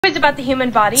It's about the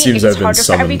human body. Seems It's I've been harder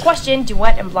for every summoned. question,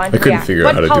 duet, and blind I couldn't react. figure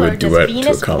out how to do a What color duet does to a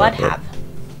Venus comic blood book.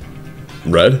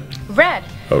 have? Red? Red.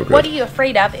 Oh, good. What are you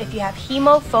afraid of if you have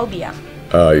hemophobia?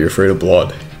 You're afraid of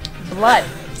blood. Blood.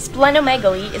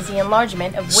 Splenomegaly is the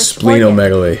enlargement of which organ?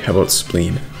 Splenomegaly. How about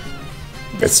spleen?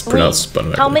 The It's spleen. pronounced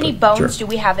splenomegaly. How many bones Sure. do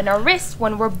we have in our wrists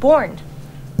when we're born?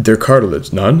 They're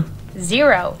cartilage. None?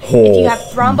 0. Oh. If you have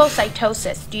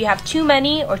thrombocytosis, do you have too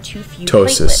many or too few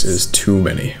Ptosis platelets? is too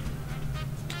many.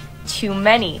 Too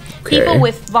many. Okay. People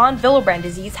with von Willebrand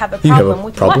disease have a You have problem a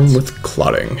with problem what? with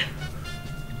clotting.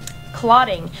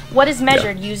 Clotting. What is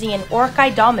measured using an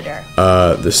orchidometer?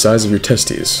 The size of your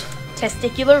testes.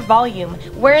 Testicular volume.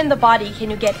 Where in the body can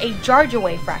you get a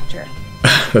Jardiway fracture?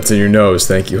 That's in your nose.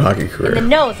 Thank you, hockey In the career.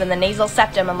 nose and the nasal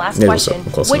septum. And last Nasal question.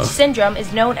 septum, close Which enough. syndrome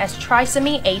is known as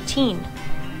trisomy 18?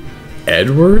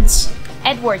 Edwards?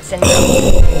 Edwards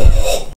syndrome.